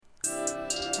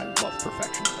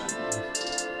perfection.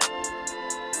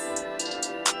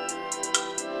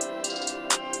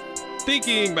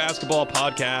 Thinking Basketball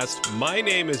Podcast. My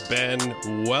name is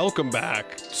Ben. Welcome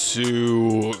back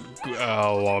to...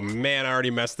 Oh, man, I already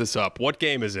messed this up. What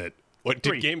game is it?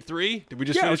 Game 3? Did we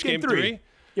just finish game 3?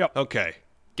 Yep. Okay.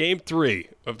 Game 3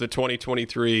 of the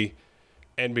 2023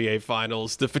 NBA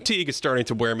Finals. The fatigue is starting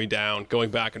to wear me down,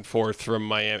 going back and forth from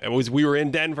Miami. We were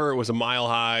in Denver. It was a mile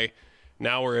high.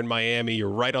 Now we're in Miami. You're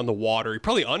right on the water. You're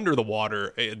probably under the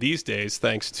water these days,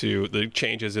 thanks to the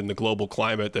changes in the global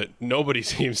climate that nobody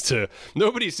seems to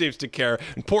care.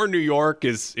 And poor New York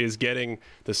is getting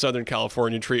the Southern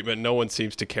California treatment. No one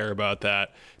seems to care about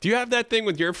that. Do you have that thing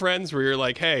with your friends where you're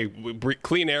like, hey,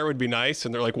 clean air would be nice?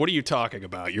 And they're like, what are you talking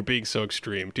about? You're being so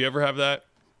extreme. Do you ever have that?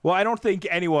 Well, I don't think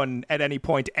anyone at any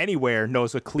point anywhere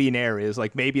knows what clean air is.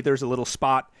 Like maybe there's a little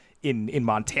spot in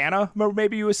Montana where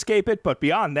maybe you escape it, but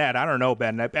beyond that, I don't know,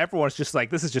 Ben. Everyone's just like,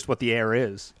 this is just what the air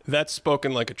is. That's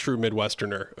spoken like a true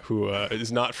Midwesterner who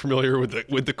is not familiar with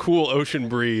the cool ocean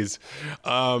breeze.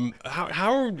 Game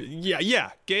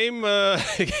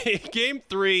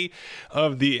 3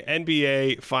 of the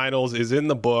NBA Finals is in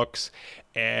the books,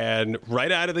 and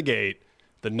right out of the gate,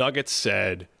 the Nuggets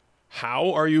said,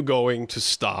 how are you going to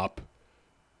stop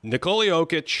Nikola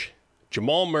Jokic,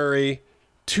 Jamal Murray,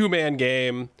 two-man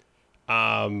game?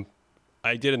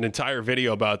 I did an entire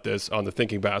video about this on the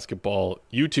Thinking Basketball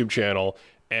YouTube channel,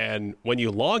 and when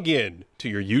you log in to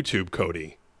your YouTube,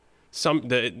 Cody,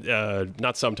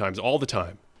 not sometimes, all the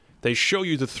time, they show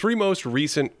you the 3 most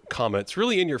recent comments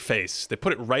really in your face. They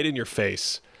put it right in your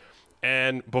face.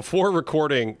 And before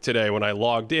recording today, when I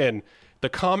logged in, the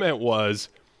comment was,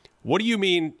 what do you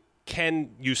mean, can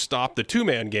you stop the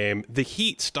two-man game? The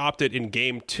Heat stopped it in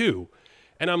game 2.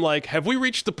 And I'm like, have we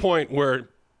reached the point where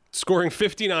scoring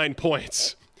 59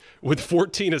 points with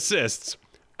 14 assists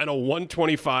and a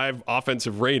 125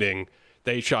 offensive rating,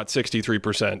 they shot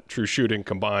 63% true shooting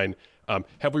combined.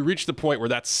 Have we reached the point where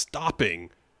that's stopping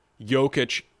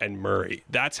Jokic and Murray?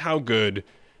 That's how good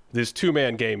this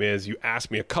two-man game is. You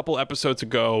asked me a couple episodes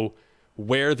ago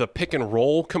where the pick and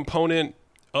roll component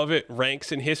of it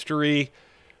ranks in history.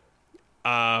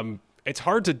 It's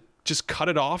hard to just cut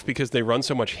it off because they run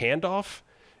so much handoff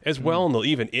as well, and they'll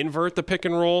even invert the pick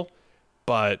and roll.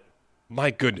 But my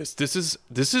goodness, this is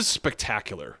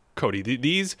spectacular, Cody.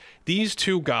 These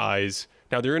two guys,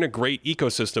 now they're in a great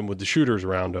ecosystem with the shooters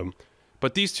around them,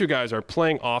 but these two guys are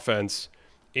playing offense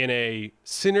in a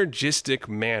synergistic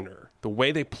manner. The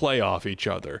way they play off each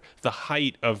other, the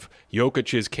height of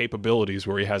Jokic's capabilities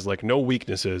where he has like no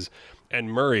weaknesses,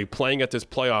 and Murray playing at this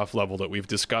playoff level that we've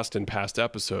discussed in past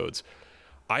episodes.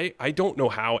 I don't know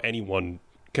how anyone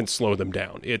can slow them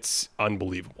down. It's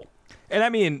unbelievable. And I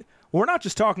mean, we're not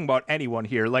just talking about anyone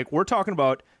here. Like, we're talking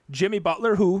about Jimmy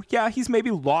Butler, who, yeah, he's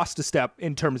maybe lost a step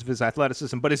in terms of his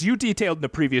athleticism, but as you detailed in the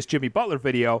previous Jimmy Butler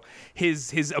video,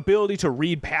 his ability to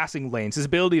read passing lanes, his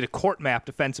ability to court map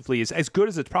defensively is as good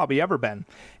as it's probably ever been.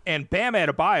 And Bam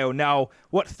Adebayo, now,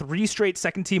 3 straight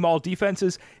second-team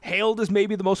all-defenses, hailed as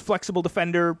maybe the most flexible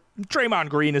defender. Draymond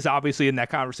Green is obviously in that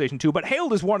conversation too, but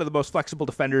hailed as one of the most flexible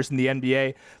defenders in the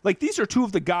NBA. Like, these are two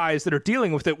of the guys that are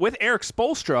dealing with it, with Eric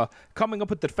Spoelstra coming up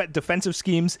with the defensive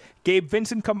schemes. Gabe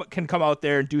Vincent can come out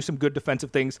there and do some good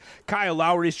defensive things. Kyle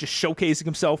Lowry is just showcasing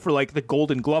himself for like the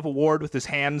Golden Glove Award with his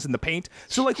hands in the paint.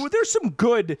 So like, there's some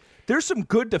good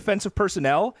defensive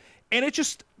personnel, and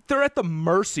they're at the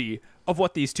mercy of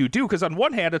what these two do. Because on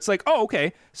one hand, it's like, oh,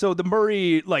 okay, so the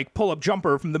Murray like pull-up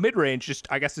jumper from the mid-range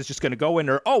I guess is just going to go in,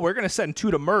 or we're going to send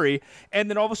 2 to Murray, and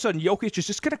then all of a sudden Jokic is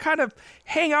just going to kind of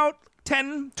hang out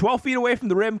 10, 12 feet away from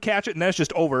the rim, catch it, and then it's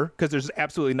just over because there's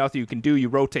absolutely nothing you can do. You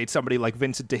rotate somebody like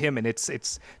Vincent to him, and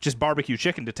it's just barbecue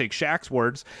chicken, to take Shaq's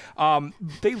words.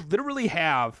 They literally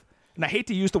have, and I hate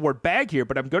to use the word bag here,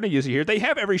 but I'm going to use it here, they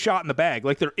have every shot in the bag.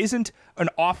 Like, there isn't an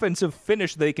offensive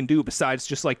finish they can do besides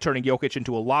just like turning Jokic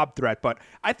into a lob threat, but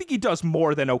I think he does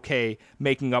more than okay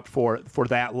making up for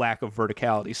that lack of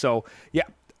verticality. So, yeah,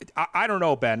 I don't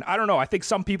know, Ben. I don't know. I think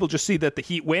some people just see that the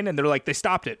Heat win and they're like, they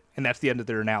stopped it, and that's the end of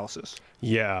their analysis.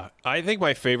 Yeah, I think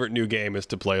my favorite new game is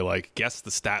to play like guess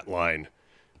the stat line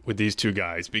with these two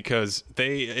guys, because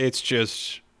it's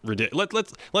just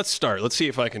ridiculous. Let's start. Let's see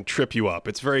if I can trip you up.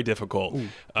 It's very difficult.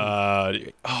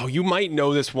 You might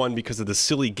know this one because of the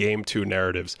silly Game 2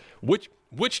 narratives.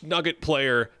 Which Nugget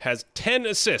player has 10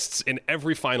 assists in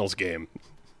every finals game?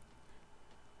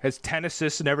 Has 10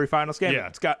 assists in every finals game? Yeah.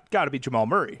 It's got to be Jamal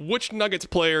Murray. Which Nuggets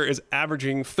player is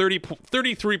averaging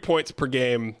 33 points per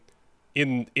game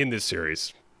in this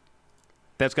series?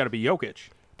 That's got to be Jokic.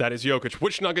 That is Jokic.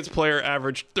 Which Nuggets player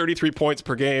averaged 33 points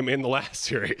per game in the last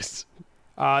series?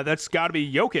 That's got to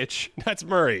be Jokic. That's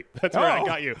Murray. That's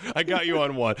right. I got you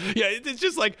on one. Yeah, it's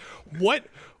just like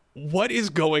what is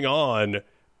going on?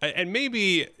 And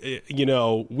maybe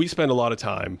we spend a lot of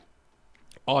time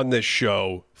on this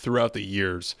show throughout the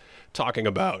years talking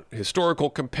about historical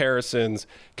comparisons,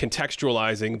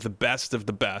 contextualizing the best of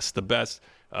the best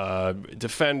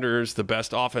defenders, the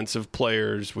best offensive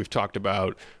players. We've talked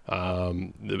about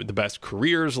the best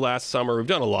careers last summer. We've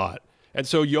done a lot. And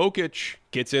so Jokic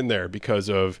gets in there because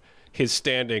of his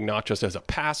standing, not just as a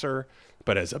passer,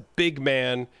 but as a big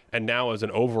man, and now as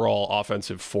an overall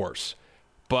offensive force.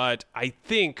 But I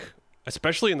think,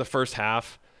 especially in the first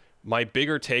half, my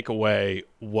bigger takeaway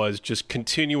was just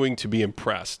continuing to be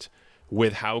impressed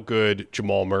with how good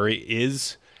Jamal Murray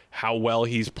is, how well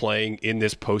he's playing in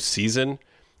this postseason.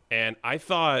 And I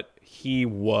thought he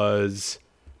was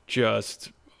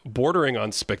just bordering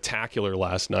on spectacular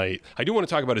last night. I do want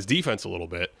to talk about his defense a little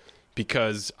bit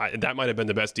because that might have been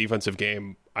the best defensive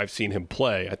game I've seen him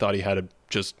play. I thought he had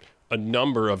just a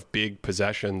number of big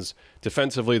possessions.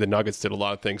 Defensively, the Nuggets did a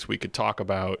lot of things we could talk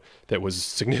about that was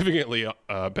significantly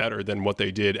better than what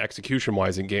they did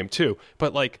execution-wise in Game 2.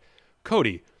 But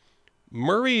Cody,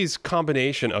 Murray's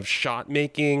combination of shot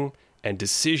making and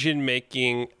decision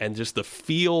making and just the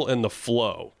feel and the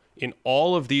flow in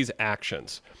all of these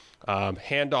actions,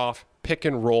 handoff, pick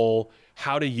and roll,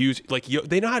 how to use,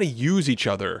 they know how to use each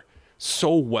other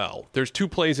so well. There's two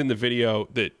plays in the video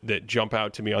that jump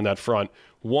out to me on that front.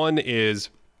 One is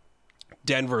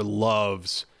Denver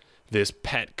loves this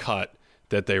pet cut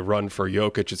that they run for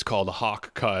Jokic. It's called a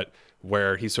hawk cut,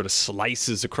 where he sort of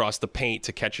slices across the paint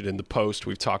to catch it in the post.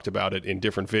 We've talked about it in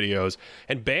different videos.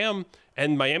 And Bam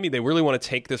and Miami, they really want to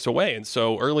take this away. And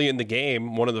so early in the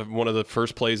game, one of the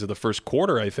first plays of the first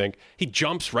quarter, I think, he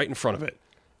jumps right in front of it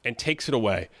and takes it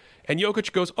away. And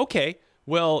Jokic goes, okay,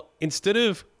 well, instead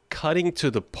of cutting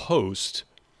to the post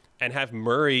and have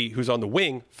Murray, who's on the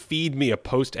wing, feed me a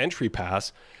post entry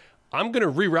pass, I'm going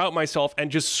to reroute myself and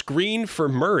just screen for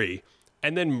Murray.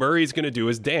 And then Murray's going to do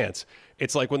his dance.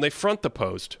 It's like when they front the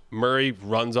post, Murray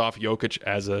runs off Jokic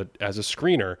as a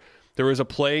screener. There was a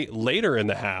play later in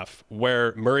the half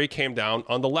where Murray came down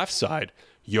on the left side.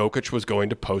 Jokic was going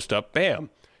to post up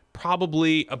Bam,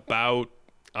 probably about,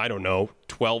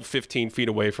 12, 15 feet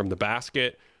away from the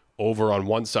basket, over on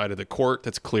one side of the court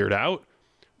that's cleared out.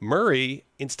 Murray,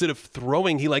 instead of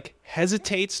throwing, he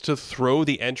hesitates to throw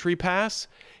the entry pass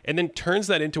and then turns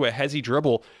that into a hezzy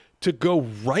dribble to go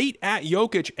right at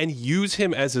Jokic and use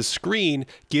him as a screen,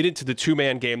 get into the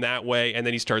two-man game that way, and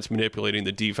then he starts manipulating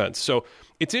the defense. So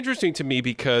it's interesting to me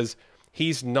because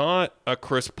he's not a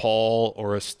Chris Paul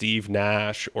or a Steve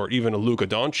Nash or even a Luka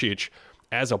Doncic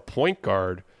as a point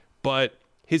guard, but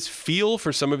his feel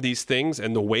for some of these things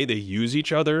and the way they use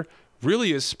each other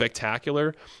really is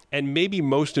spectacular. And maybe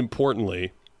most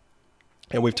importantly,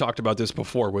 and we've talked about this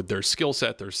before, with their skill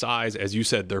set, their size, as you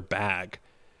said, their bag,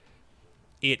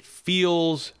 it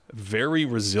feels very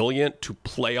resilient to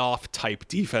playoff type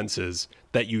defenses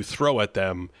that you throw at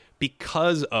them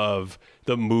because of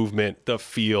the movement, the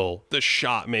feel, the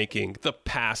shot making, the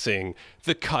passing,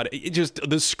 the cut, just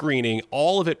the screening,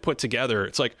 all of it put together.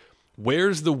 It's like,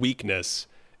 where's the weakness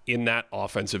in that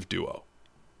offensive duo?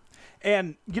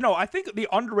 And, I think the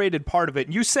underrated part of it,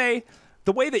 you say,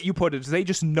 the way that you put it is they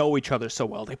just know each other so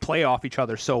well. They play off each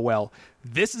other so well.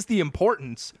 This is the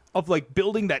importance of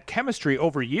building that chemistry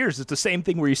over years. It's the same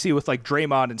thing where you see with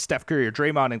Draymond and Steph Curry or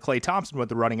Draymond and Klay Thompson with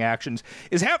the running actions.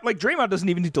 Draymond doesn't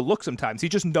even need to look sometimes. He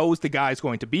just knows the guy's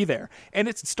going to be there. And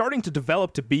it's starting to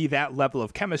develop to be that level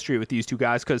of chemistry with these two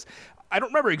guys, because I don't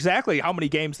remember exactly how many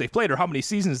games they've played or how many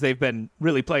seasons they've been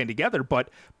really playing together, but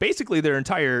basically their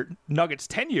entire Nuggets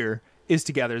tenure is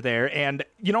together there. And,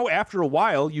 after a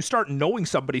while, you start knowing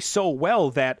somebody so well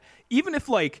that even if,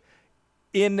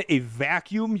 in a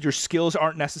vacuum, your skills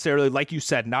aren't necessarily, like you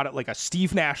said, not at a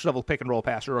Steve Nash level pick and roll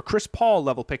passer or a Chris Paul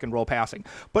level pick and roll passing,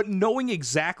 but knowing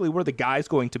exactly where the guy's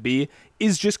going to be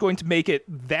is just going to make it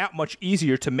that much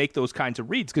easier to make those kinds of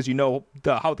reads because you know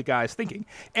how the guy's thinking.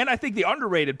 And I think the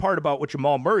underrated part about what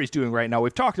Jamal Murray's doing right now,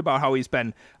 we've talked about how he's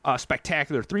been a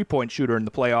spectacular three-point shooter in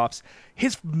the playoffs.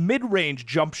 His mid-range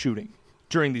jump shooting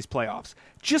during these playoffs,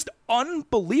 just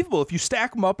unbelievable. If you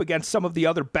stack them up against some of the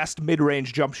other best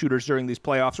mid-range jump shooters during these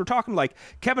playoffs, we're talking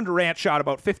Kevin Durant shot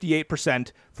about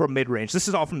 58% from mid-range. This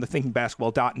is all from the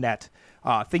thinkingbasketball.net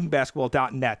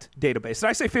database. Did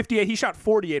I say 58? He shot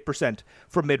 48%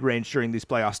 from mid-range during these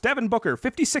playoffs. Devin Booker,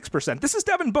 56%. This is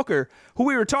Devin Booker, who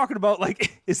we were talking about,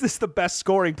 is this the best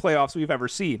scoring playoffs we've ever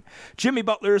seen? Jimmy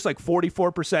Butler is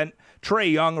 44%.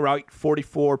 Trae Young, around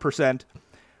 44%.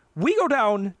 We go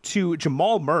down to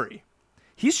Jamal Murray.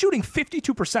 he's shooting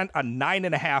 52% on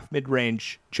 9.5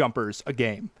 mid-range jumpers a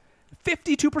game.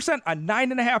 52% on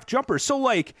 9.5 jumpers. So,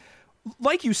 like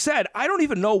you said, I don't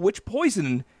even know which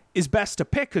poison is best to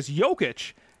pick because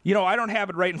Jokic, I don't have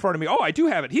it right in front of me. Oh, I do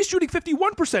have it. He's shooting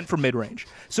 51% from mid-range.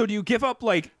 So do you give up,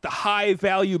 like, the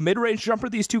high-value mid-range jumper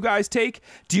these two guys take?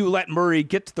 Do you let Murray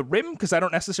get to the rim? Because I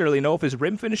don't necessarily know if his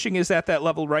rim finishing is at that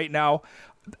level right now.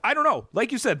 I don't know.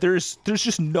 Like you said, there's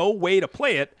just no way to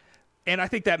play it, and I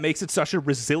think that makes it such a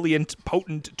resilient,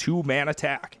 potent two-man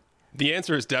attack. The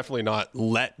answer is definitely not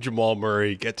let Jamal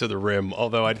Murray get to the rim,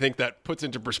 although I think that puts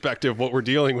into perspective what we're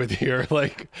dealing with here.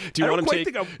 Like, do you want him do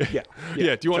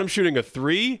you want him shooting a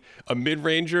 3, a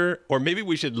mid-ranger, or maybe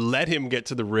we should let him get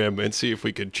to the rim and see if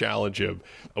we could challenge him?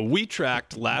 We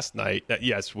tracked last night that,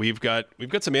 yes, we've got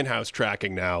some in-house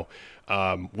tracking now.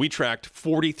 We tracked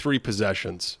 43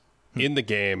 possessions in the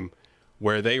game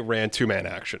where they ran two-man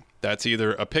action. That's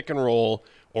either a pick and roll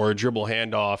or a dribble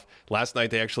handoff. Last night,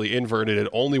 they actually inverted it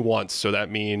only once. So that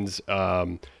means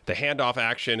the handoff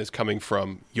action is coming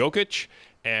from Jokic,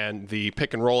 and the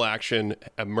pick and roll action,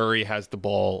 Murray has the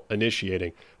ball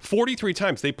initiating. 43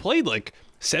 times. They played like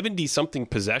 70-something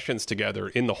possessions together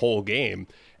in the whole game,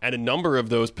 and a number of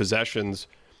those possessions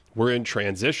were in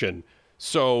transition.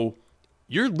 So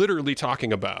you're literally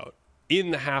talking about,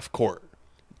 in the half court,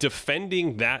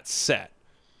 defending that set,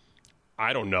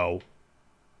 I don't know,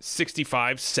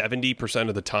 65, 70%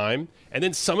 of the time. And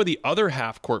then some of the other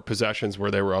half-court possessions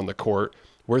where they were on the court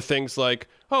were things like,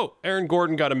 oh, Aaron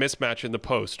Gordon got a mismatch in the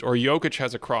post, or Jokic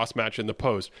has a cross-match in the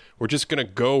post. We're just going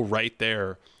to go right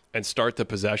there and start the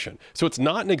possession. So it's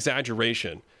not an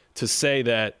exaggeration to say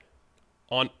that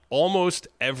on almost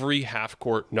every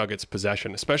half-court Nuggets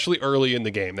possession, especially early in the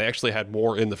game, they actually had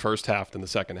more in the first half than the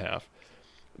second half,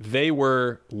 they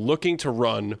were looking to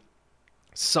run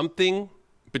something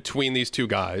between these two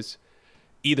guys,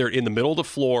 either in the middle of the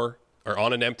floor or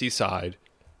on an empty side.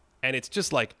 And it's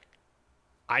just like,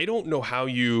 I don't know how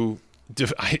you,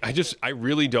 I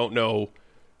really don't know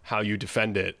how you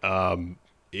defend it.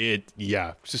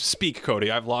 Just speak,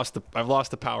 Cody. I've lost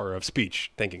the power of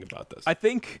speech thinking about this. I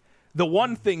think the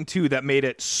one thing too that made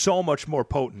it so much more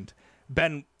potent,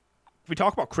 Ben, we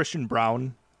talk about Christian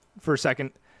Braun for a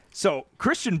second. So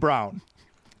Christian Braun,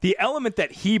 the element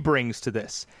that he brings to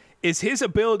this is his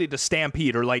ability to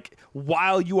stampede, or like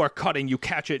while you are cutting, you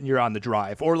catch it and you're on the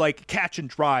drive, or like catch and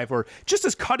drive, or just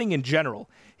as cutting in general.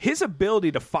 His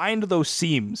ability to find those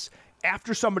seams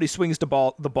after somebody swings the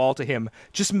ball to him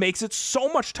just makes it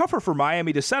so much tougher for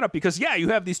Miami to set up, because you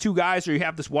have these two guys, or you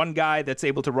have this one guy that's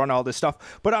able to run all this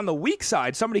stuff. But on the weak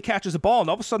side, somebody catches a ball and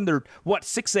all of a sudden they're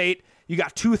 6'8", you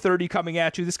got 230 coming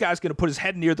at you. This guy's going to put his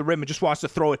head near the rim and just wants to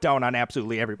throw it down on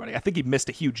absolutely everybody. I think he missed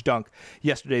a huge dunk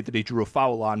yesterday that he drew a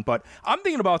foul on. But I'm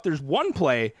thinking about, there's one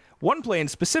play in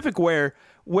specific where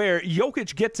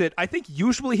Jokic gets it. I think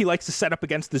usually he likes to set up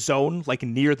against the zone, like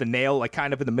near the nail, like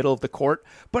kind of in the middle of the court.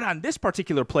 But on this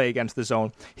particular play against the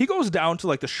zone, he goes down to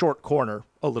like the short corner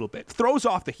a little bit, throws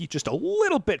off the heat just a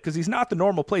little bit because he's not the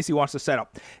normal place he wants to set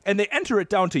up. And they enter it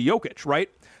down to Jokic, right?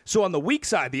 So on the weak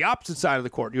side, the opposite side of the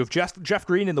court, you have Jeff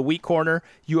Green in the weak corner.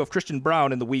 You have Christian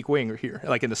Braun in the weak wing here,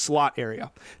 like in the slot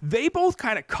area. They both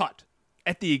kind of cut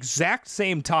at the exact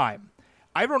same time.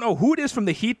 I don't know who it is from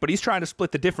the Heat, but he's trying to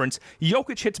split the difference.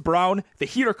 Jokic hits Braun. The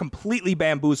Heat are completely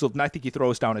bamboozled, and I think he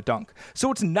throws down a dunk.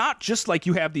 So it's not just like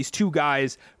you have these two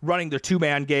guys running their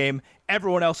two-man game.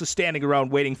 Everyone else is standing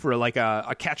around waiting for like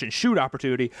a catch-and-shoot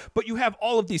opportunity. But you have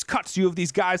all of these cuts. You have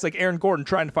these guys like Aaron Gordon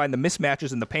trying to find the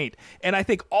mismatches in the paint. And I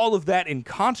think all of that in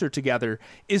concert together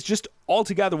is just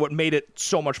altogether what made it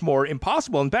so much more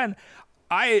impossible. And Ben,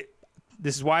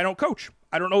 this is why I don't coach.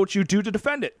 I don't know what you do to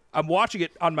defend it. I'm watching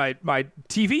it on my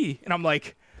TV, and I'm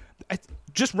like,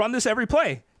 just run this every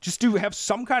play. Just have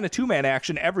some kind of two-man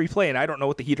action every play, and I don't know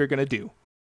what the Heat are going to do.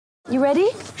 You ready?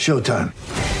 Showtime.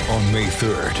 On May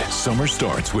 3rd, summer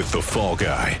starts with The Fall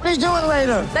Guy. Let's do it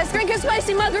later. Let's drink a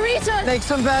spicy margarita. Make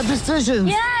some bad decisions.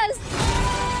 Yes.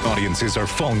 Audiences are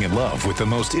falling in love with the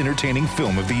most entertaining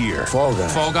film of the year. Fall Guy.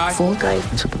 Fall Guy? Fall Guy.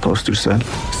 That's what the poster said.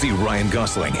 See Ryan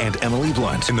Gosling and Emily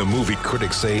Blunt in the movie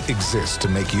critics say exists to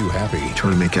make you happy.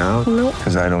 Trying to make it out? Nope.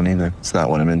 Because I don't either. It's not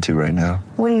what I'm into right now.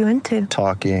 What are you into?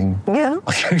 Talking. Yeah.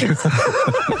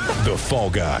 The Fall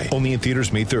Guy. Only in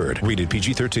theaters May 3rd. Rated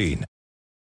PG-13.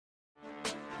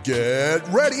 Get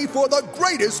ready for the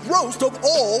greatest roast of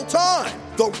all time.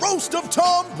 The Roast of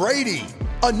Tom Brady.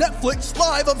 A Netflix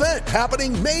live event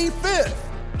happening May 5th.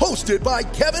 Hosted by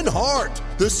Kevin Hart.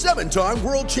 The 7-time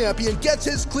world champion gets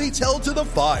his cleats held to the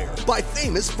fire by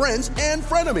famous friends and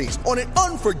frenemies on an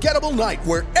unforgettable night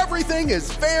where everything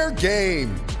is fair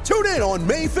game. Tune in on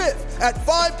May 5th at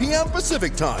 5 p.m.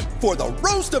 Pacific Time for the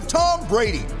Roast of Tom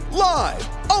Brady, live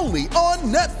only on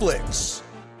Netflix.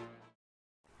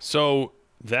 So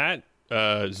that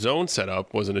zone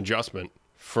setup was an adjustment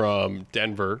from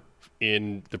Denver.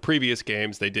 In the previous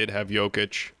games, they did have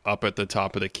Jokic up at the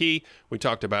top of the key. We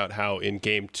talked about how in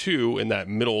game 2, in that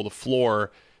middle of the floor,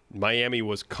 Miami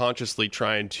was consciously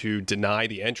trying to deny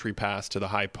the entry pass to the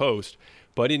high post.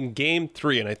 But in game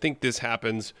 3, and I think this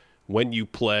happens when you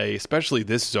play, especially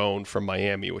this zone from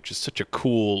Miami, which is such a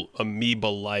cool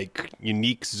amoeba-like,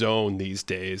 unique zone these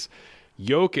days,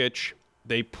 Jokic,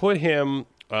 they put him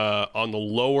on the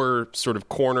lower sort of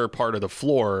corner part of the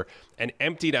floor and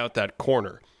emptied out that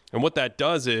corner. And what that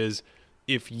does is,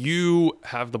 if you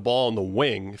have the ball on the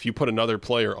wing, if you put another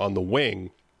player on the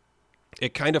wing,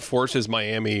 it kind of forces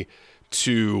Miami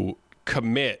to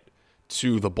commit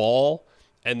to the ball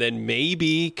and then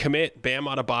maybe commit Bam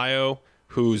Adebayo,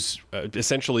 who's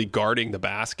essentially guarding the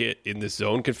basket in this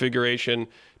zone configuration,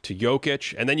 to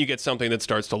Jokic. And then you get something that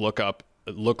starts to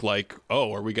look like,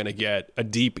 oh, are we going to get a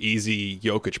deep, easy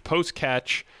Jokic post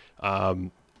catch?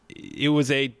 It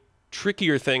was a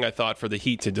trickier thing, I thought, for the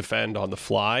Heat to defend on the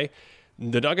fly.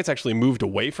 The Nuggets actually moved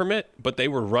away from it, but they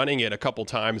were running it a couple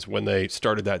times when they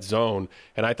started that zone,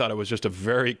 and I thought it was just a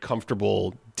very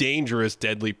comfortable, dangerous,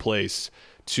 deadly place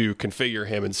to configure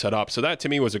him and set up. So that, to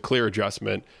me, was a clear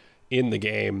adjustment in the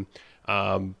game.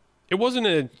 It wasn't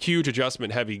a huge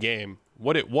adjustment-heavy game.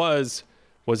 What it was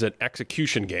an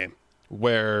execution game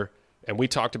where, and we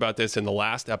talked about this in the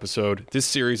last episode, this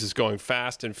series is going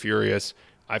fast and furious.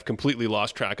 I've completely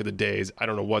lost track of the days. I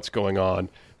don't know what's going on,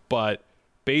 but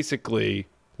basically,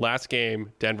 last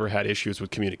game, Denver had issues with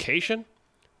communication,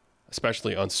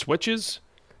 especially on switches,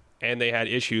 and they had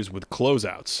issues with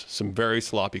closeouts, some very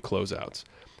sloppy closeouts.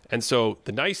 And so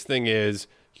the nice thing is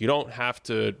you don't have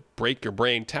to break your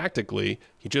brain tactically.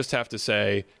 You just have to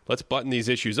say, let's button these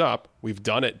issues up. We've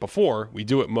done it before. We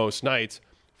do it most nights.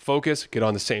 Focus, get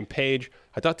on the same page.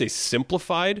 I thought they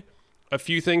simplified a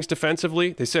few things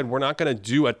defensively. They said, we're not going to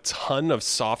do a ton of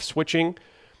soft switching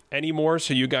anymore,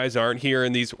 so you guys aren't here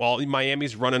in these,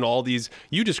 Miami's running all these,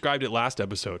 you described it last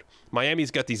episode,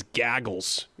 Miami's got these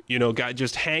gaggles, guys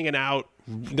just hanging out,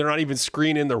 they're not even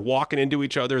screening, they're walking into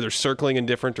each other, they're circling in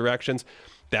different directions.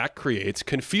 That creates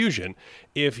confusion.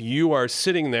 If you are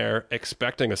sitting there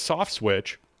expecting a soft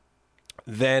switch,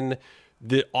 then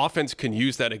the offense can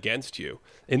use that against you.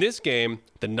 In this game,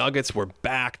 the Nuggets were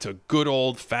back to good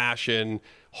old-fashioned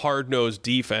hard-nosed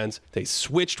defense. They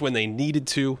switched when they needed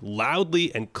to,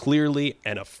 loudly and clearly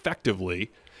and effectively.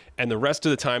 And the rest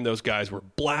of the time, those guys were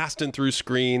blasting through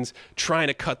screens, trying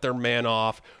to cut their man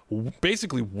off,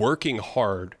 basically working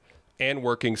hard and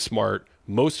working smart.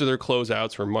 Most of their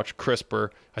closeouts were much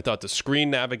crisper. I thought the screen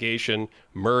navigation,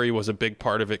 Murray was a big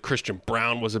part of it. Christian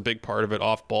Brown was a big part of it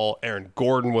off ball. Aaron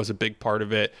Gordon was a big part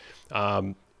of it.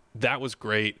 That was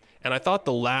great. And I thought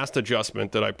the last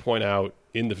adjustment that I point out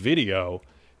in the video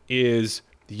is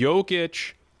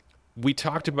Jokic. We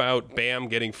talked about Bam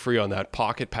getting free on that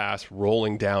pocket pass,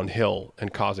 rolling downhill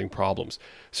and causing problems.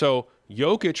 So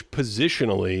Jokic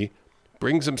positionally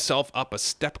brings himself up a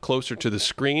step closer to the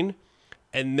screen,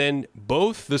 and then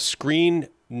both the screen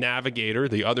navigator,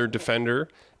 the other defender,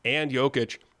 and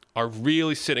Jokic are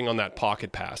really sitting on that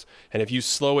pocket pass. And if you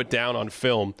slow it down on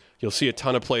film, you'll see a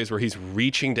ton of plays where he's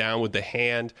reaching down with the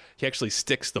hand. He actually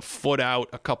sticks the foot out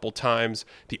a couple times.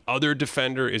 The other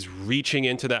defender is reaching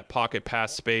into that pocket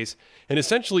pass space and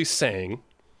essentially saying,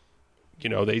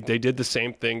 they did the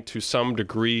same thing to some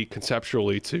degree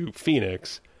conceptually to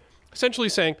Phoenix, essentially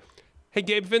saying, hey,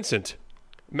 Gabe Vincent,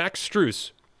 Max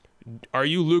Strus, are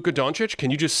you Luka Doncic?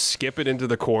 Can you just skip it into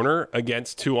the corner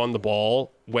against 2 on the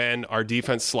ball when our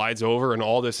defense slides over and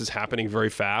all this is happening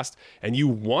very fast? And you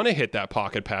want to hit that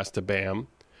pocket pass to Bam,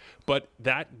 but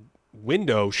that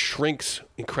window shrinks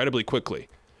incredibly quickly.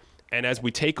 And as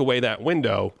we take away that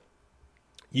window,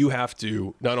 you have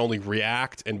to not only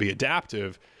react and be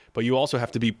adaptive, but you also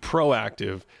have to be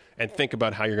proactive and think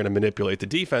about how you're going to manipulate the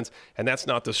defense. And that's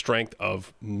not the strength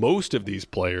of most of these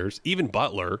players, even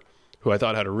Butler, who I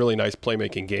thought had a really nice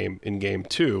playmaking game in game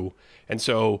 2. And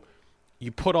so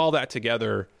you put all that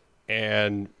together,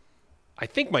 and I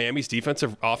think Miami's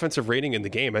offensive rating in the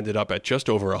game ended up at just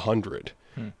over 100.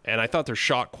 And I thought their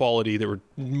shot quality, there were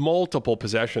multiple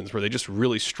possessions where they just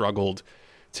really struggled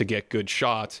to get good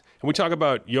shots. And we talk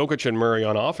about Jokic and Murray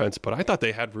on offense, but I thought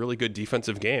they had really good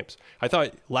defensive games. I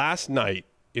thought last night,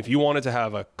 if you wanted to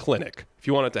have a clinic, if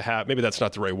you wanted to have, maybe that's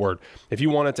not the right word, if you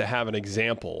wanted to have an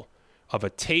example of a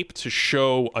tape to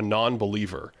show a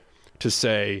non-believer, to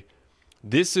say,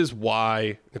 this is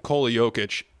why Nikola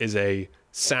Jokic is a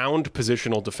sound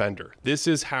positional defender. This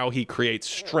is how he creates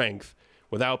strength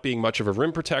without being much of a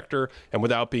rim protector and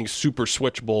without being super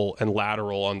switchable and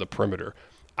lateral on the perimeter.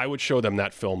 I would show them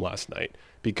that film last night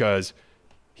because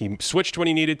he switched when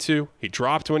he needed to. He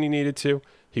dropped when he needed to.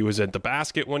 He was at the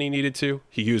basket when he needed to.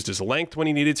 He used his length when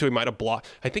he needed to. He might have blocked.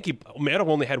 I think he might have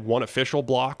only had one official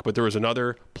block, but there was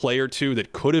another play or two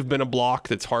that could have been a block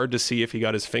that's hard to see if he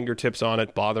got his fingertips on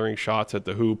it, bothering shots at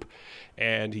the hoop.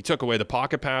 And he took away the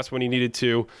pocket pass when he needed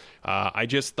to. I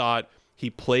just thought he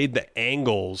played the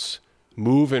angles,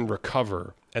 move and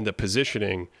recover, and the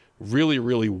positioning really,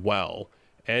 really well.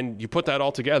 And you put that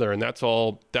all together, and that's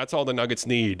all the Nuggets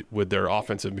need with their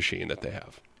offensive machine that they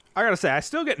have. I gotta say, I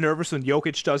still get nervous when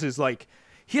Jokic does his, like,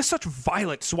 he has such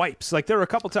violent swipes. Like, there were a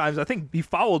couple times, I think he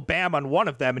fouled Bam on one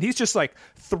of them, and he's just, like,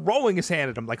 throwing his hand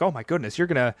at him. Like, oh my goodness, you're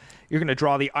gonna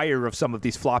draw the ire of some of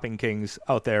these flopping kings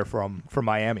out there from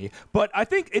Miami. But I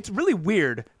think it's really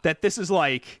weird that this is,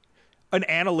 like, an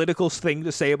analytical thing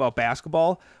to say about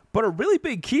basketball, but a really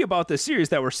big key about this series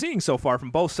that we're seeing so far from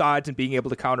both sides and being able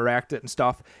to counteract it and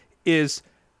stuff is,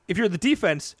 if you're the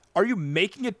defense, are you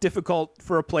making it difficult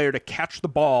for a player to catch the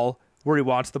ball where he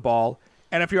wants the ball?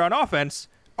 And if you're on offense,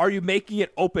 are you making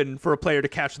it open for a player to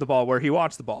catch the ball where he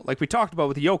wants the ball? Like we talked about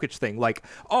with the Jokic thing, like,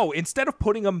 oh, instead of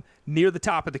putting him near the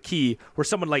top of the key where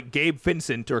someone like Gabe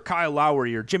Vincent or Kyle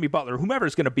Lowry or Jimmy Butler, whomever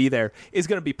is going to be there, is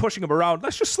going to be pushing him around,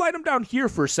 let's just slide him down here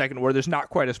for a second where there's not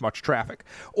quite as much traffic.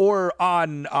 Or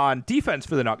on defense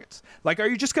for the Nuggets, like, are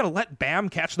you just going to let Bam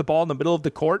catch the ball in the middle of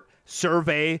the court,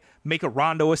 survey, make a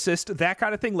Rondo assist, that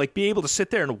kind of thing, like be able to sit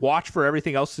there and watch for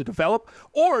everything else to develop?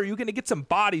 Or are you going to get some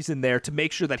bodies in there to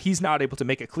make sure that he's not able to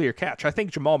make a clear catch? I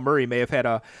think Jamal Murray may have had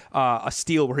a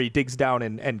steal where he digs down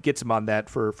and gets him on that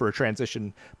for a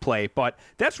transition play. But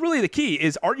that's really the key,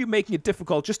 is are you making it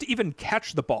difficult just to even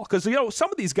catch the ball? Because, you know, some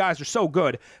of these guys are so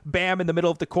good. Bam in the middle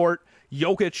of the court,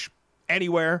 Jokic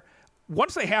anywhere.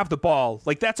 Once they have the ball,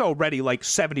 like, that's already like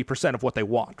 70% of what they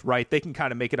want, right? They can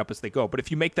kind of make it up as they go. But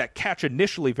if you make that catch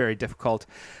initially very difficult,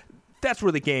 that's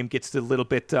where the game gets a little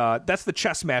bit, that's the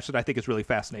chess match that I think is really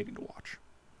fascinating to watch.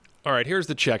 All right, here's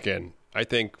the check-in I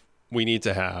think we need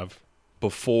to have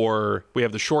before we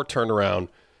have the short turnaround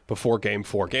before Game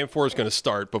 4. Game 4 is going to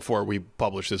start before we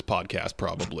publish this podcast,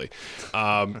 probably.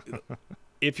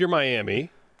 If you're Miami,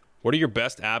 what are your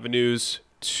best avenues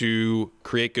to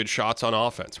create good shots on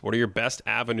offense? What are your best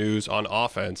avenues on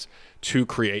offense to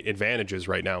create advantages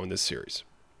right now in this series?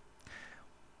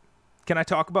 Can I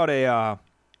talk about a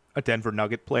Denver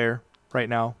Nugget player right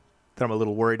now that I'm a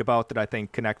little worried about that I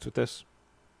think connects with this?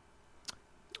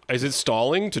 Is it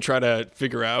stalling to try to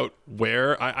figure out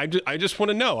where? I just want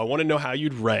to know. I want to know how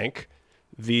you'd rank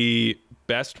the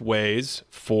best ways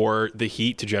for the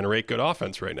Heat to generate good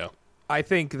offense right now. I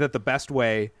think that the best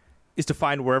way is to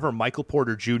find wherever Michael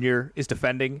Porter Jr. is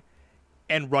defending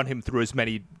and run him through as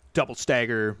many double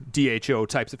stagger, DHO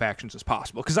types of actions as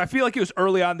possible. Because I feel like it was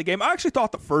early on in the game. I actually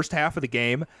thought the first half of the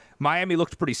game, Miami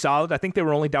looked pretty solid. I think they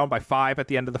were only down by 5 at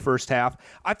the end of the first half.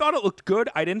 I thought it looked good.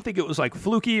 I didn't think it was like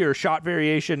fluky or shot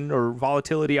variation or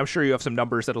volatility. I'm sure you have some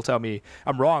numbers that'll tell me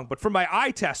I'm wrong. But from my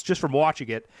eye test, just from watching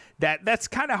it, that's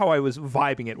kind of how I was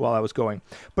vibing it while I was going.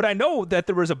 But I know that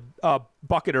there was a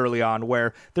bucket early on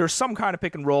where there's some kind of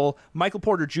pick and roll. Michael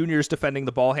Porter Jr. is defending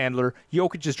the ball handler.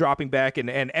 Jokic is dropping back, and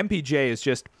MPJ is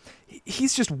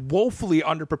he's just woefully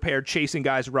underprepared, chasing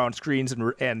guys around screens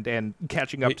and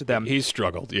catching up to them. He's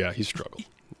struggled. Yeah, he's struggled.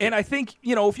 And I think,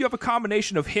 if you have a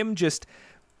combination of him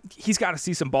he's got to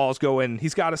see some balls go in.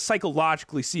 He's got to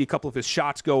psychologically see a couple of his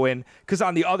shots go in, because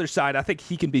on the other side, I think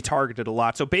he can be targeted a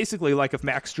lot. So basically, like if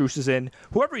Max Strus is in,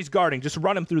 whoever he's guarding, just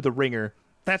run him through the ringer.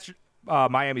 That's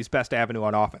Miami's best avenue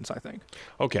on offense, I think.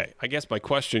 Okay, I guess my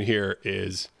question here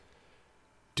is,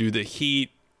 do the Heat,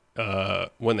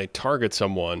 when they target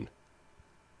someone,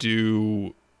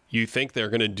 do you think they're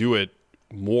going to do it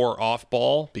more off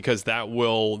ball? Because that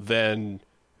will then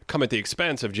come at the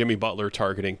expense of Jimmy Butler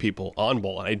targeting people on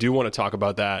ball. And I do want to talk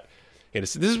about that. And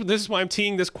this is why I'm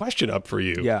teeing this question up for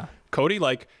you. Yeah. Cody,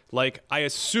 like I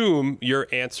assume your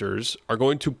answers are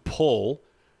going to pull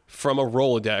from a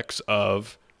Rolodex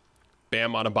of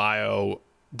Bam Adebayo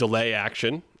delay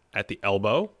action at the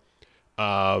elbow.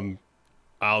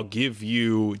 I'll give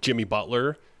you Jimmy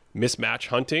Butler mismatch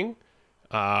hunting.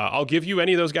 I'll give you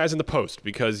any of those guys in the post,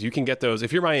 because you can get those.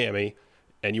 If you're Miami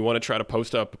and you want to try to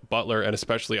post up Butler and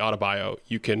especially Adebayo,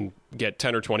 you can get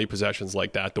 10 or 20 possessions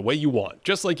like that the way you want,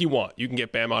 just like you want. You can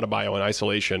get Bam Adebayo in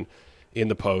isolation in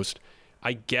the post.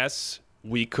 I guess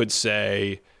we could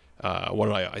say,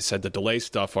 I said the delay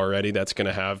stuff already. That's going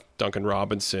to have Duncan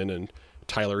Robinson and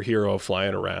Tyler Hero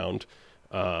flying around.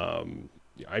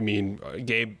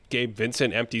 Gabe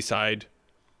Vincent empty side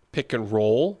pick and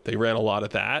roll. They ran a lot of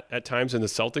that at times in the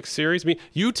Celtics series. I mean,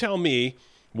 you tell me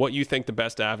what you think the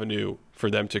best avenue for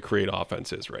them to create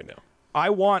offense is right now. I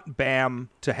want Bam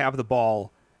to have the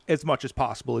ball as much as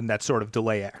possible in that sort of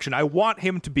delay action. I want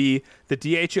him to be the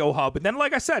DHO hub. And then,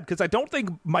 like I said, because I don't think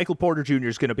Michael Porter Jr.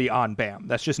 is going to be on Bam.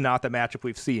 That's just not the matchup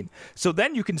we've seen. So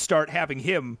then you can start having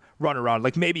him run around.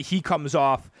 Like maybe he comes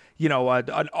off,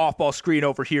 an off-ball screen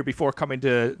over here before coming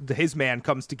to his man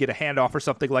comes to get a handoff or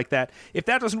something like that. If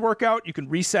that doesn't work out, you can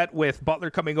reset with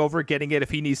Butler coming over, getting it. If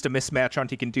he needs to mismatch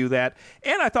hunt, he can do that.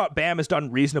 And I thought Bam has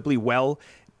done reasonably well.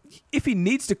 If he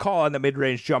needs to call on the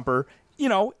mid-range jumper,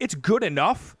 it's good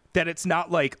enough that it's not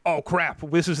like, oh crap,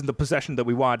 this isn't the possession that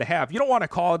we wanted to have. You don't want to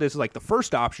call it as like the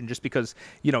first option just because,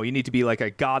 you need to be like a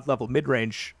god level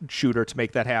mid-range shooter to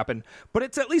make that happen. But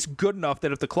it's at least good enough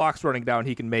that if the clock's running down,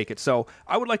 he can make it. So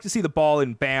I would like to see the ball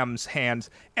in Bam's hands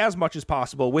as much as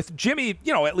possible with Jimmy,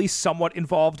 at least somewhat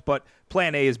involved, but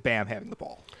plan A is Bam having the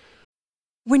ball.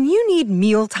 When you need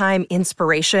mealtime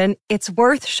inspiration, it's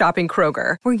worth shopping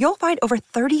Kroger, where you'll find over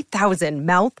 30,000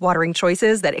 mouth-watering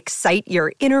choices that excite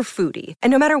your inner foodie. And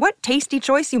no matter what tasty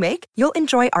choice you make, you'll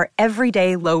enjoy our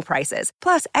everyday low prices,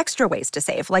 plus extra ways to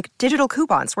save, like digital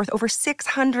coupons worth over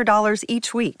 $600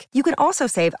 each week. You can also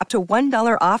save up to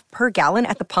 $1 off per gallon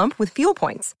at the pump with fuel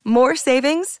points. More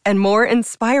savings and more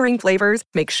inspiring flavors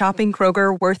make shopping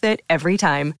Kroger worth it every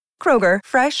time. Kroger,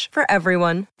 fresh for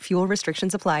everyone. Fuel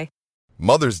restrictions apply.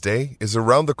 Mother's Day is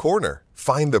around the corner.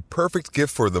 Find the perfect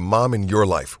gift for the mom in your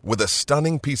life with a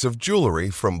stunning piece of jewelry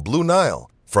from Blue Nile.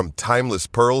 From timeless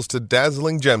pearls to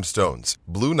dazzling gemstones,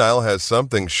 Blue Nile has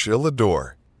something she'll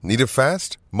adore. Need it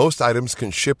fast? Most items can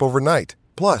ship overnight.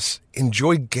 Plus,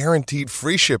 enjoy guaranteed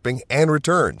free shipping and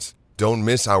returns. Don't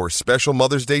miss our special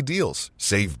Mother's Day deals.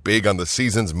 Save big on the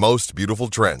season's most beautiful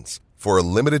trends. For a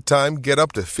limited time, get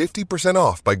up to 50%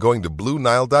 off by going to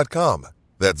BlueNile.com.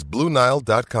 That's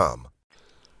BlueNile.com.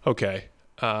 Okay.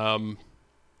 I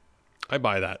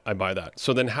buy that.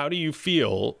 So then how do you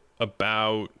feel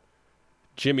about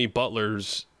Jimmy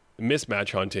Butler's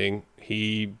mismatch hunting?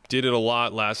 He did it a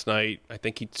lot last night. I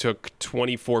think he took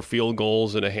 24 field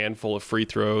goals and a handful of free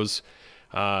throws.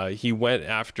 He went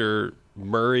after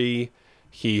Murray.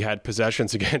 He had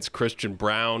possessions against Christian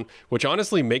Braun, which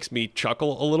honestly makes me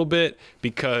chuckle a little bit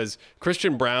because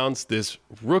Christian Braun's this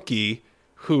rookie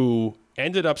who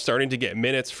ended up starting to get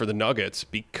minutes for the Nuggets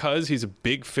because he's a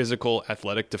big physical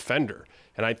athletic defender.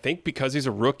 And I think because he's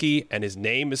a rookie and his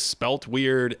name is spelt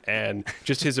weird and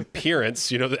just his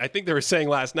appearance, I think they were saying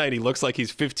last night he looks like he's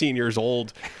 15 years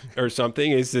old or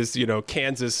something. Is this,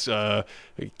 Kansas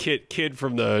kid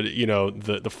from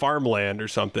the farmland or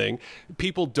something.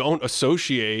 People don't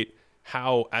associate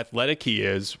how athletic he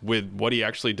is with what he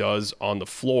actually does on the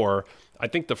floor. I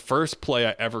think the first play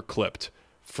I ever clipped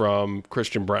from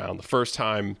Christian Braun, the first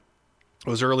time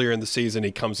was earlier in the season.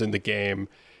 He comes in the game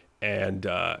and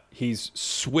he's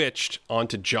switched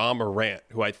onto Ja Morant,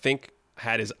 who I think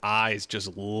had his eyes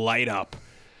just light up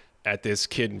at this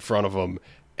kid in front of him.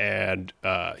 And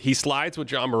he slides with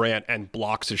Ja Morant and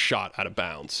blocks his shot out of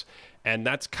bounds. And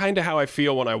that's kind of how I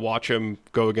feel when I watch him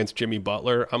go against Jimmy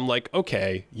Butler. I'm like,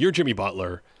 okay, you're Jimmy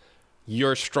Butler.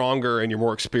 You're stronger and you're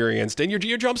more experienced. And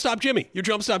you're jump stop Jimmy. You're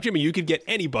jump stop Jimmy. You could get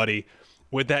anybody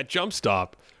with that jump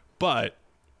stop, but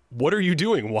what are you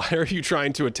doing? Why are you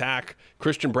trying to attack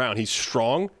Christian Braun? He's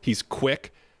strong, he's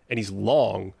quick, and he's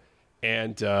long.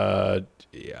 And it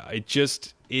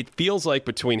feels like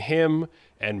between him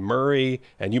and Murray,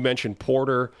 and you mentioned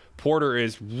Porter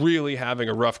is really having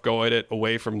a rough go at it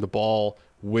away from the ball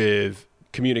with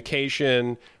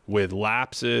communication, with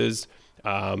lapses.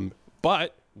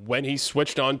 But when he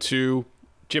switched on to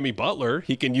Jimmy Butler,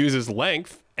 he can use his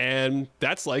length. And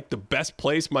that's like the best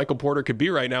place Michael Porter could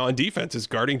be right now on defense is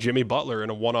guarding Jimmy Butler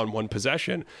in a one-on-one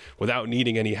possession without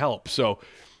needing any help. So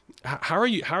how are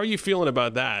you feeling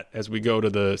about that as we go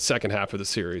to the second half of the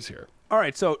series here? All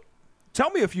right, so tell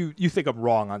me if you think I'm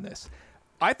wrong on this.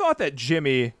 I thought that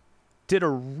Jimmy did a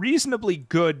reasonably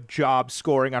good job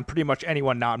scoring on pretty much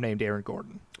anyone not named Aaron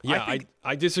Gordon. Yeah,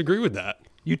 I disagree with that.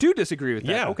 You do disagree with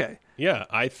that? Yeah. Okay. Yeah,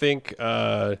 I think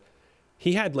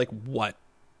he had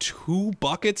 2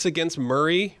 buckets against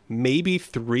Murray, maybe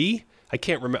 3. I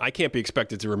can't remember. I can't be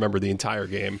expected to remember the entire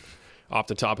game off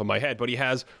the top of my head, but he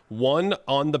has one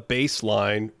on the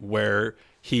baseline where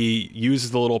he uses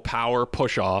the little power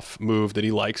push-off move that he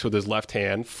likes with his left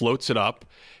hand, floats it up,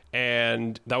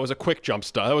 and that was a quick jump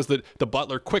stop. That was the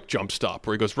Butler quick jump stop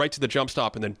where he goes right to the jump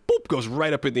stop and then boop, goes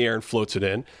right up in the air and floats it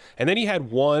in. And then he had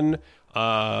one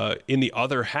in the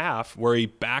other half where he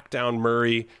backed down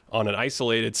Murray on an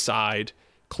isolated side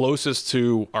closest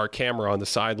to our camera on the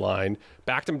sideline,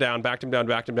 backed him down.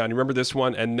 You remember this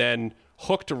one? And then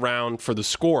hooked around for the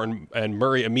score, and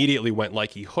Murray immediately went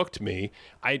like he hooked me.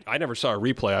 I never saw a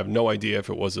replay. I have no idea if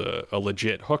it was a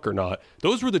legit hook or not.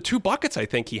 Those were the 2 buckets I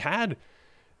think he had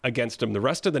against him. The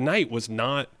rest of the night was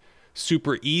not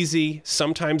super easy.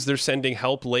 Sometimes they're sending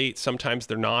help late, sometimes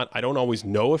they're not. I don't always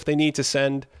know if they need to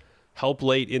send help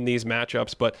late in these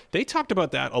matchups, but they talked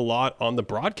about that a lot on the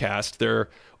broadcast. They're,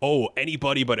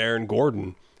 anybody but Aaron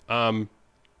Gordon. I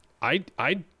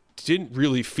didn't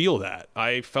really feel that.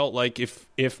 I felt like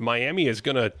if Miami is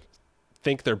going to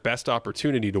think their best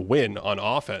opportunity to win on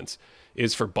offense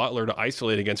is for Butler to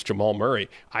isolate against Jamal Murray,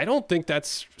 I don't think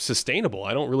that's sustainable.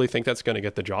 I don't really think that's going to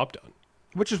get the job done.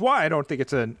 Which is why I don't think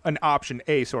it's an option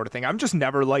A sort of thing. I'm just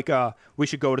never like we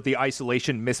should go to the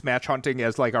isolation mismatch hunting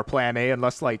as like our plan A,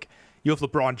 unless like you have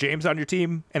LeBron James on your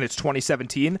team and it's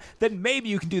 2017, then maybe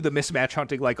you can do the mismatch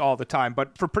hunting like all the time.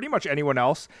 But for pretty much anyone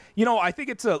else, I think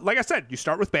it's like I said, you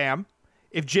start with Bam.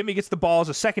 If Jimmy gets the ball as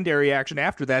a secondary action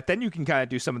after that, then you can kind of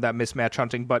do some of that mismatch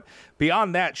hunting. But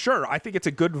beyond that, sure, I think it's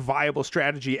a good viable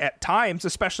strategy at times,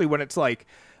 especially when it's like,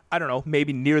 I don't know,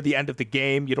 maybe near the end of the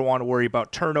game. You don't want to worry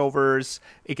about turnovers.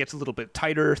 It gets a little bit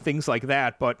tighter, things like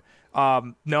that. But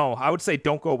no, I would say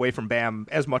don't go away from Bam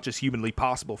as much as humanly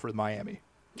possible for Miami.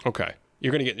 Okay.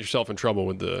 You're going to get yourself in trouble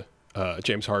with the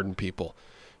James Harden people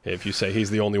if you say he's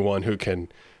the only one who can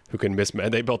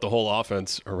mismatch. They built the whole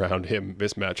offense around him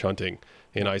mismatch hunting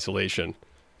in isolation.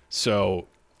 So,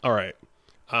 all right.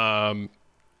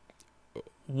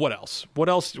 What else? What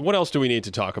else do we need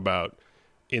to talk about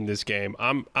in this game?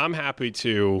 I'm happy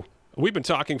to. We've been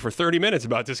talking for 30 minutes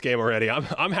about this game already.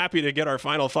 I'm happy to get our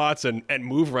final thoughts and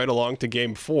move right along to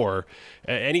Game 4.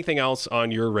 Anything else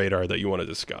on your radar that you want to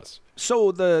discuss?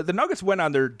 So the Nuggets went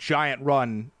on their giant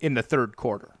run in the third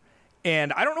quarter.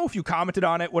 And I don't know if you commented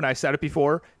on it when I said it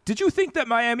before. Did you think that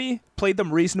Miami played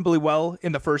them reasonably well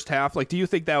in the first half? Like, do you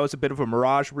think that was a bit of a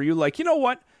mirage? Were you like, you know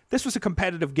what? This was a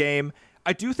competitive game.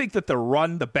 I do think that the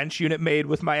run the bench unit made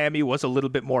with Miami was a little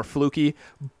bit more fluky,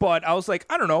 but I was like,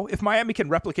 I don't know, if Miami can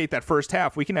replicate that first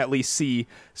half, we can at least see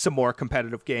some more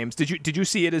competitive games. Did you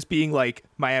see it as being like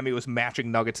Miami was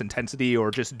matching Nuggets intensity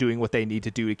or just doing what they need to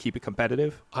do to keep it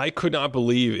competitive? I could not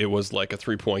believe it was like a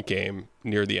 3-point game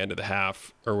near the end of the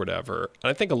half or whatever. And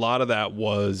I think a lot of that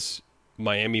was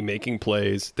Miami making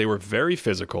plays. They were very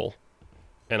physical.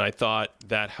 And I thought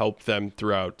that helped them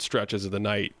throughout stretches of the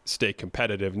night stay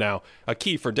competitive. Now, a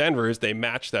key for Denver is they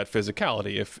match that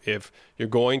physicality. If you're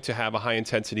going to have a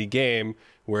high-intensity game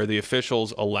where the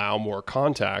officials allow more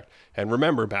contact, and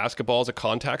remember, basketball is a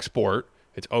contact sport.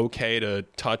 It's okay to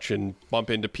touch and bump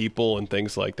into people and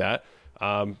things like that.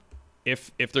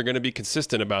 If they're going to be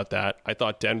consistent about that, I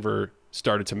thought Denver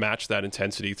started to match that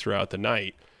intensity throughout the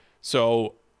night.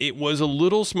 So it was a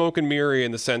little smoke and mirror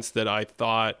in the sense that I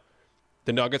thought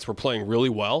the Nuggets were playing really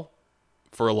well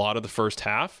for a lot of the first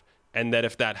half, and that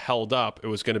if that held up, it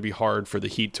was going to be hard for the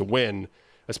Heat to win,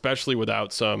 especially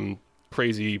without some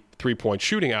crazy three-point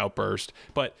shooting outburst.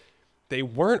 But they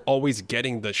weren't always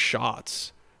getting the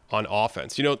shots on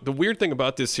offense. You know, the weird thing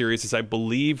about this series is I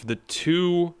believe the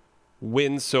 2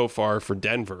 wins so far for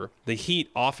Denver, the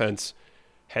Heat offense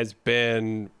has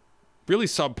been really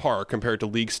subpar compared to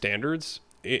league standards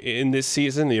in this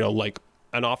season, you know, like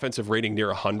an offensive rating near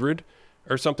 100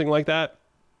 or something like that.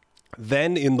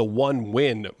 Then in the 1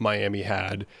 win Miami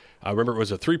had, I remember it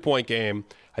was a 3-point game.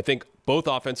 I think both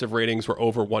offensive ratings were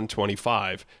over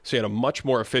 125. So you had a much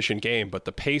more efficient game, but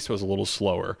the pace was a little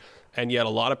slower. And yet a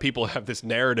lot of people have this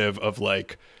narrative of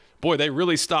like, boy, they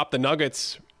really stopped the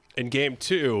Nuggets in Game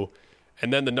 2.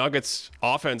 And then the Nuggets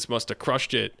offense must have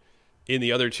crushed it in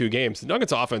the other 2 games. The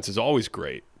Nuggets offense is always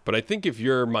great. But I think if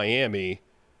you're Miami,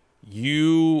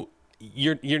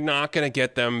 you're not going to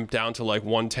get them down to like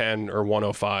 110 or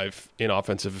 105 in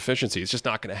offensive efficiency. It's just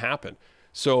not going to happen.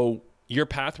 So your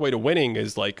pathway to winning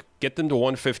is like get them to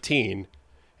 115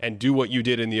 and do what you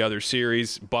did in the other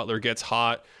series. Butler gets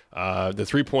hot. The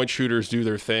 3-point shooters do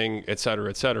their thing, et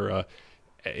cetera, et cetera.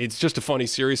 It's just a funny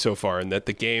series so far in that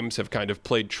the games have kind of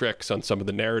played tricks on some of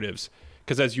the narratives.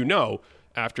 Because as you know,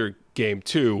 after Game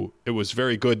 2, it was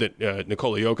very good that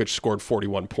Nikola Jokic scored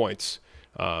 41 points.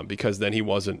 Because then he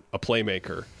wasn't a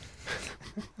playmaker.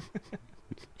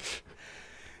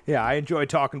 Yeah, I enjoyed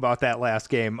talking about that last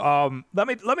game.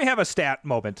 Let me have a stat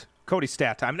moment. Cody's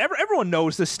stat time. Everyone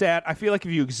knows this stat. I feel like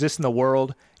if you exist in the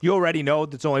world, you already know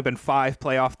there's only been 5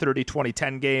 playoff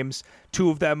 30-20-10 games. 2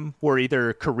 of them were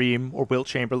either Kareem or Wilt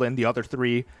Chamberlain. The other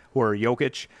 3 were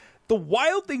Jokic. The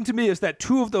wild thing to me is that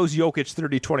 2 of those Jokic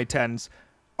 30-20-10s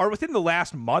are within the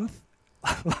last month.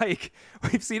 Like,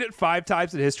 we've seen it 5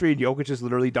 times in history, and Jokic has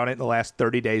literally done it in the last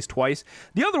 30 days twice.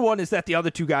 The other one is that the other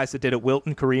two guys that did it, Wilt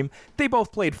and Kareem, they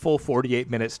both played full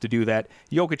 48 minutes to do that.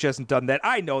 Jokic hasn't done that.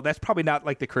 I know that's probably not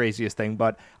like the craziest thing,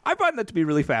 but I find that to be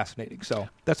really fascinating. So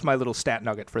that's my little stat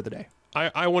nugget for the day.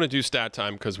 I want to do stat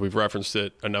time because we've referenced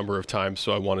it a number of times,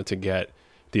 so I wanted to get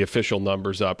the official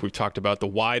numbers up. We've talked about the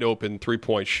wide open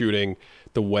three-point shooting,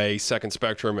 the way Second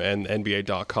Spectrum and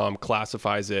NBA.com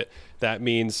classifies it. That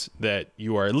means that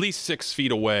you are at least 6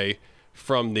 feet away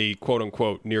from the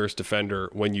quote-unquote nearest defender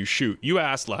when you shoot. You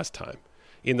asked last time.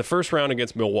 In the first round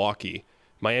against Milwaukee,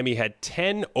 Miami had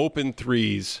 10 open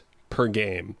threes per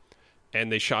game,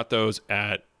 and they shot those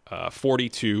at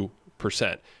 42%.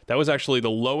 That was actually the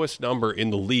lowest number in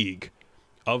the league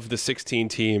of the 16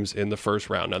 teams in the first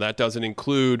round. Now, that doesn't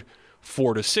include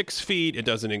 4 to 6 feet. It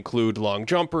doesn't include long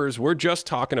jumpers. We're just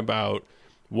talking about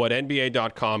what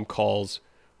NBA.com calls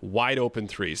wide open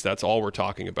threes. That's all we're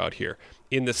talking about here.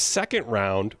 In the second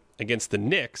round against the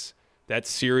Knicks, that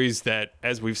series that,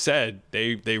 as we've said,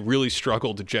 they really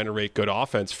struggled to generate good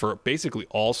offense for basically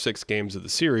all 6 games of the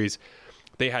series.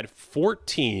 They had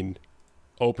 14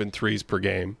 open threes per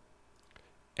game,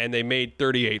 and they made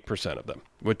 38% of them,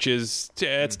 which is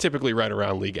it's typically right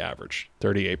around league average,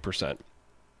 38%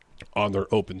 on their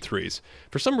open threes.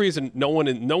 For some reason, no one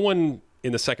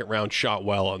in the second round shot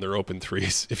well on their open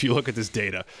threes. If you look at this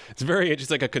data, it's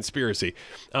like a conspiracy.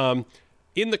 In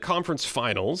the conference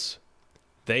finals,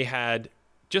 they had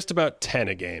just about 10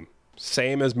 a game,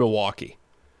 same as Milwaukee.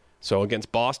 So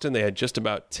against Boston, they had just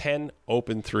about 10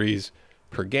 open threes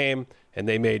per game, and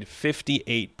they made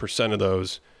 58% of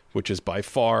those, which is by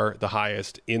far the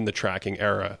highest in the tracking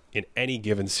era in any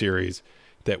given series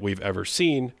that we've ever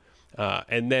seen.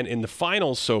 And then in the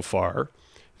finals so far,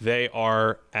 they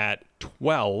are at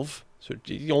 12, so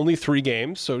only 3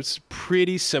 games, so it's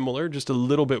pretty similar, just a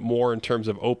little bit more in terms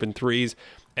of open threes,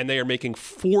 and they are making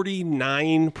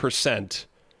 49%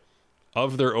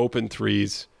 of their open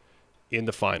threes in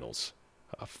the finals.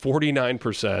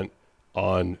 49%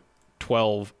 on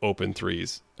 12 open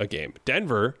threes a game.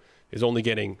 Denver is only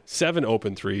getting 7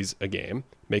 open threes a game,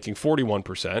 making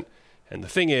 41%. And the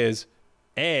thing is,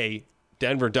 A,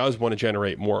 Denver does want to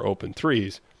generate more open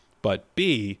threes, but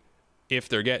B, if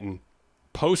they're getting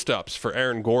post-ups for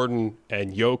Aaron Gordon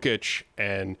and Jokic,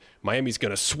 and Miami's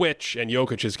going to switch, and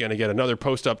Jokic is going to get another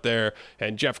post-up there,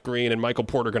 and Jeff Green and Michael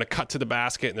Porter are going to cut to the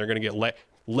basket, and they're going to get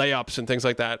layups and things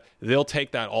like that, they'll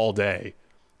take that all day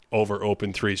over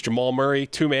open threes. Jamal Murray,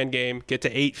 2-man game, get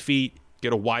to 8 feet,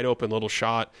 get a wide open little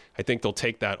shot. I think they'll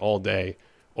take that all day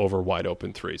over wide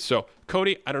open threes. So,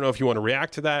 Cody, I don't know if you want to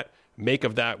react to that. Make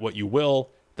of that what you will.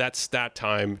 That's stat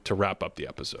time to wrap up the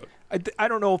episode. I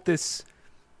don't know if this...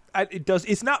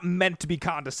 It's not meant to be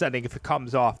condescending if it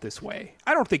comes off this way.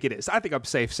 I don't think it is. I think I'm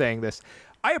safe saying this.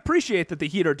 I appreciate that the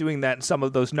Heat are doing that in some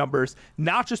of those numbers,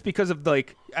 not just because of,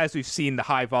 like, as we've seen, the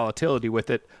high volatility with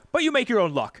it, but you make your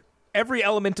own luck. Every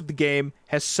element of the game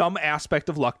has some aspect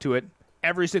of luck to it,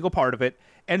 every single part of it.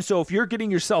 And so if you're getting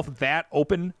yourself that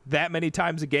open that many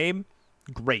times a game,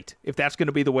 great. If that's going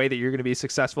to be the way that you're going to be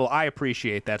successful, I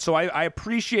appreciate that. So I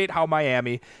appreciate how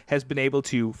Miami has been able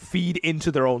to feed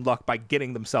into their own luck by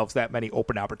getting themselves that many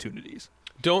open opportunities.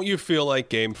 Don't you feel like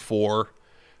Game 4?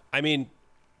 I mean,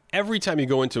 every time you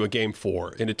go into a Game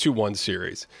 4 in a 2-1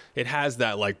 series, it has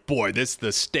that, like, boy,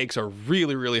 the stakes are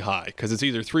really, really high because it's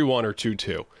either 3-1 or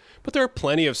 2-2. But there are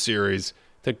plenty of series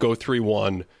that go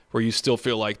 3-1 where you still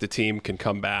feel like the team can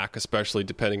come back, especially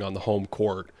depending on the home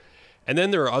court. And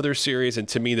then there are other series, and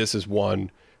to me this is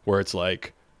one where it's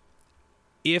like,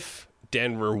 if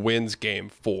Denver wins Game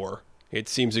 4, it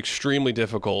seems extremely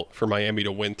difficult for Miami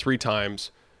to win 3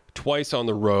 times, twice on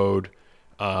the road.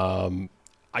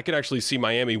 I could actually see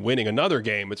Miami winning another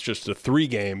game. It's just the 3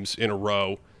 games in a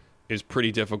row is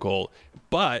pretty difficult.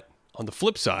 But on the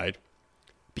flip side,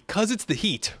 because it's the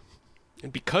Heat,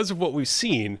 and because of what we've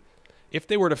seen, if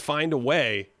they were to find a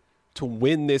way to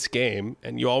win this game,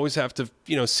 and you always have to,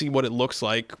 see what it looks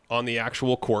like on the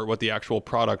actual court, what the actual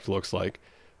product looks like.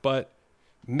 But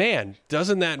man,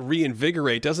 doesn't that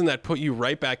reinvigorate? Doesn't that put you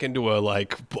right back into a,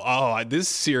 like, oh, this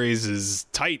series is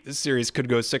tight. This series could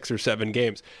go 6 or 7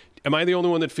 games. Am I the only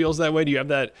one that feels that way? Do you have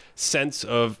that sense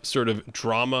of sort of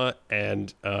drama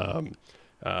and,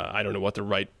 I don't know what the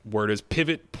right word is,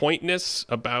 pivot pointness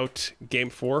about Game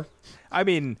 4? I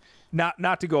mean,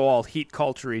 not to go all Heat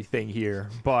culture-y thing here,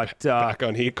 but... back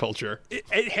on Heat culture.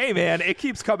 Hey, man, it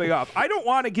keeps coming up. I don't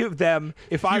want to give them,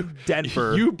 if I'm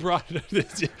Denver... You brought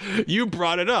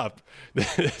it up.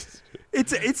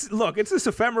 It's this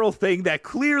ephemeral thing that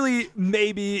clearly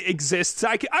maybe exists.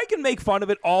 I can make fun of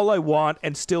it all I want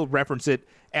and still reference it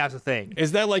as a thing.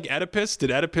 Is that like Oedipus?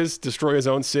 Did Oedipus destroy his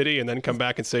own city and then come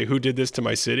back and say, who did this to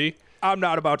my city? I'm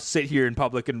not about to sit here in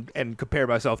public and compare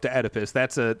myself to Oedipus.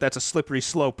 That's a slippery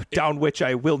slope down which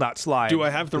I will not slide. Do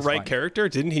I have the right character?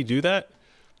 Didn't he do that?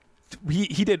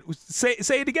 He did. Say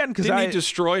it again, because Didn't he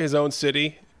destroy his own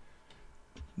city?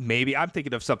 Maybe I'm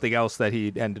thinking of something else that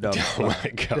he ended up Oh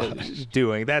my God.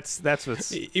 doing. That's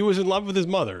what's. He was in love with his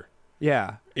mother.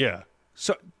 Yeah. Yeah.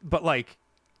 So, but like,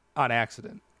 on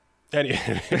accident.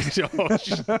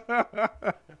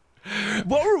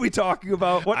 What were we talking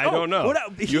about? I don't know.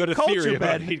 You had a theory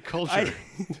about heat culture.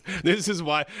 This is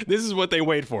what they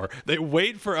wait for. They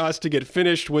wait for us to get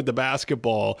finished with the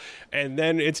basketball, and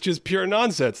then it's just pure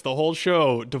nonsense. The whole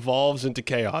show devolves into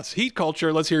chaos. Heat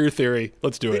culture. Let's hear your theory.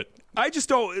 Let's do it. I just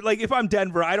don't like. If I'm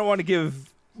Denver, I don't want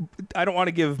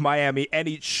to give Miami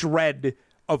any shred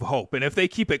of hope. And if they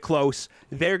keep it close,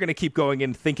 they're going to keep going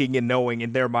and thinking and knowing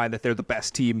in their mind that they're the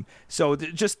best team. So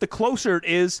just the closer it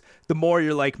is, the more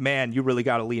you're like, man, you really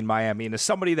got to lean Miami. And as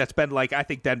somebody that's been like, I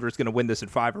think Denver's going to win this in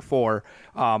 5 or 4,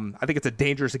 I think it's a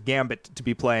dangerous gambit to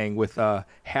be playing with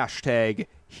hashtag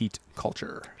heat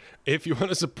culture. If you want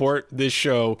to support this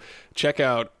show, check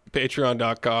out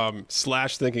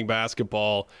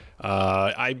patreon.com/thinkingbasketball.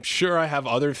 I'm sure I have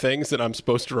other things that I'm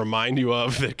supposed to remind you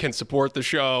of that can support the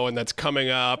show and that's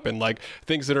coming up, and like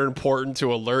things that are important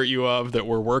to alert you of that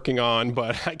we're working on,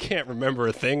 but I can't remember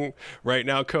a thing right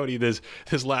now. Cody, this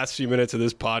last few minutes of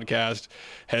this podcast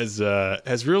has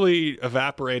really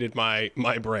evaporated my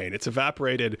brain. It's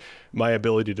evaporated my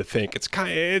ability to think. It's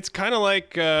kind of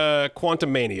like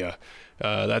Quantum Mania.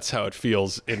 That's how it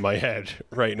feels in my head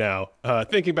right now.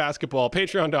 Thinking Basketball,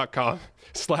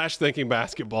 patreon.com/Thinking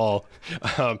Basketball.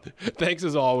 Thanks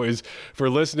as always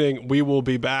for listening. We will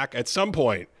be back at some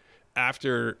point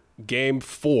after Game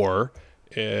 4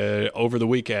 over the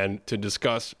weekend to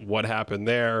discuss what happened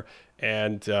there.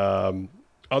 And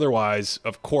otherwise,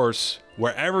 of course,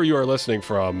 wherever you are listening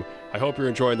from, I hope you're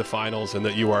enjoying the finals and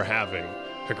that you are having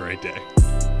a great day.